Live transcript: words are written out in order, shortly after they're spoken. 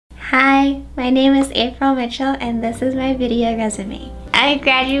Hi, my name is Apearl Mitchell and this is my video resume. I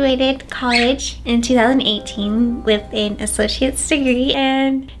graduated college in 2018 with an associate's degree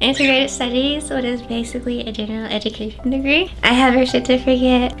in integrated studies, which is basically a general education degree. I have a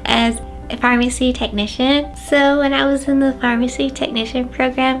certificate as a pharmacy technician. So when I was in the pharmacy technician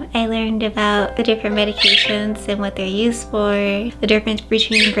program, I learned about the different medications and what they're used for, the difference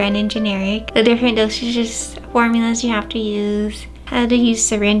between brand and generic, the different dosages, formulas you have to use, how to use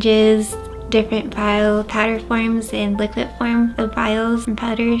syringes, different vial powder forms and liquid form of vials and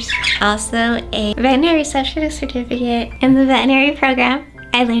powders. Also a veterinary receptionist certificate. In the veterinary program,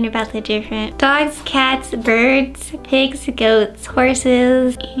 I learned about the different dogs, cats, birds, pigs, goats,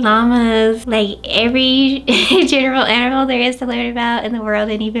 horses, llamas, like every general animal there is to learn about in the world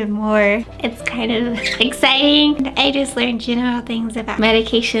and even more. It's kind of exciting. I just learned general things about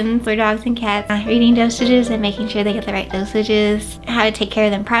medications for dogs and cats, reading dosages and making sure they get the right dosages, how to take care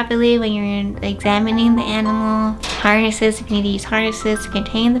of them properly when you're examining the animal, harnesses if you need to use harnesses to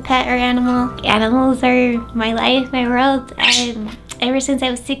contain the pet or animal. Animals are my life, my world. Ever since I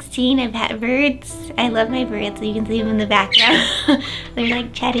was 16, I've had birds. I love my birds. You can see them in the background. They're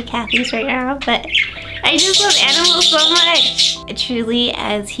like chatty Cathy's right now, but I just love animals so much. Truly,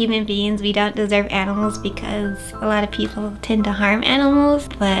 as human beings, we don't deserve animals because a lot of people tend to harm animals,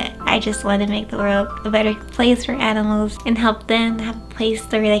 but I just want to make the world a better place for animals and help them have a place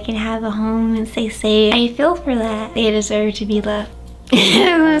where they can have a home and stay safe. I feel for that. They deserve to be loved.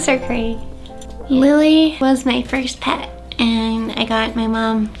 That's so great. Lily was my first pet. And my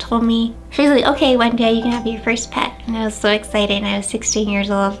mom told me, she was like, okay, one day you can have your first pet. And I was so excited, and I was 16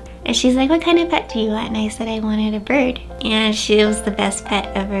 years old. And she's like, what kind of pet do you want? And I said I wanted a bird. And she was the best pet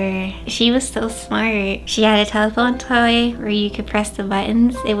ever. She was so smart. She had a telephone toy where you could press the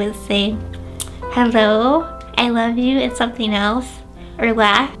buttons. It would say, hello, I love you, and something else. Or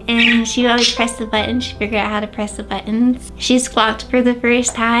laugh, and she would always press the buttons. She figured out how to press the buttons. She squawked for the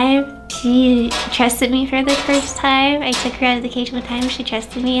first time. She trusted me for the first time. I took her out of the cage one time, she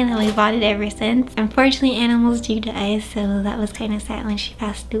trusted me, and then we bonded ever since. Unfortunately, animals do die, so that was kind of sad when she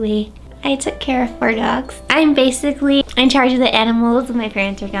passed away. I took care of 4 dogs. I'm basically in charge of the animals when my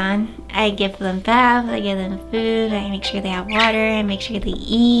parents are gone. I give them baths, I give them food, I make sure they have water, I make sure they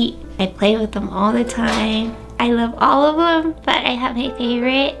eat. I play with them all the time. I love all of them, but I have my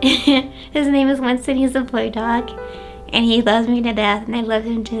favorite. His name is Winston. He's a boy dog, and he loves me to death, and I love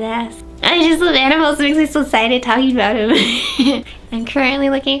him to death. I just love animals. It makes me so excited talking about him. I'm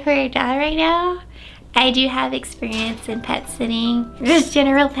currently looking for a dog right now. I do have experience in pet sitting, just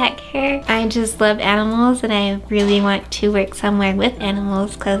general pet care. I just love animals, and I really want to work somewhere with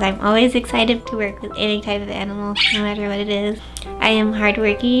animals because I'm always excited to work with any type of animal, no matter what it is. I am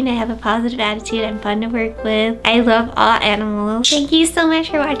hardworking, I have a positive attitude, I'm fun to work with. I love all animals. Thank you so much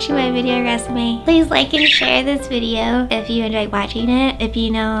for watching my video resume. Please like and share this video if you enjoyed watching it. If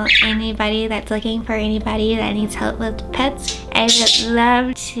you know anybody that's looking for anybody that needs help with pets, I would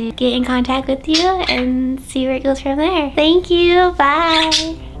love to get in contact with you and see where it goes from there. Thank you,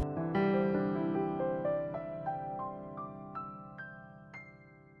 bye.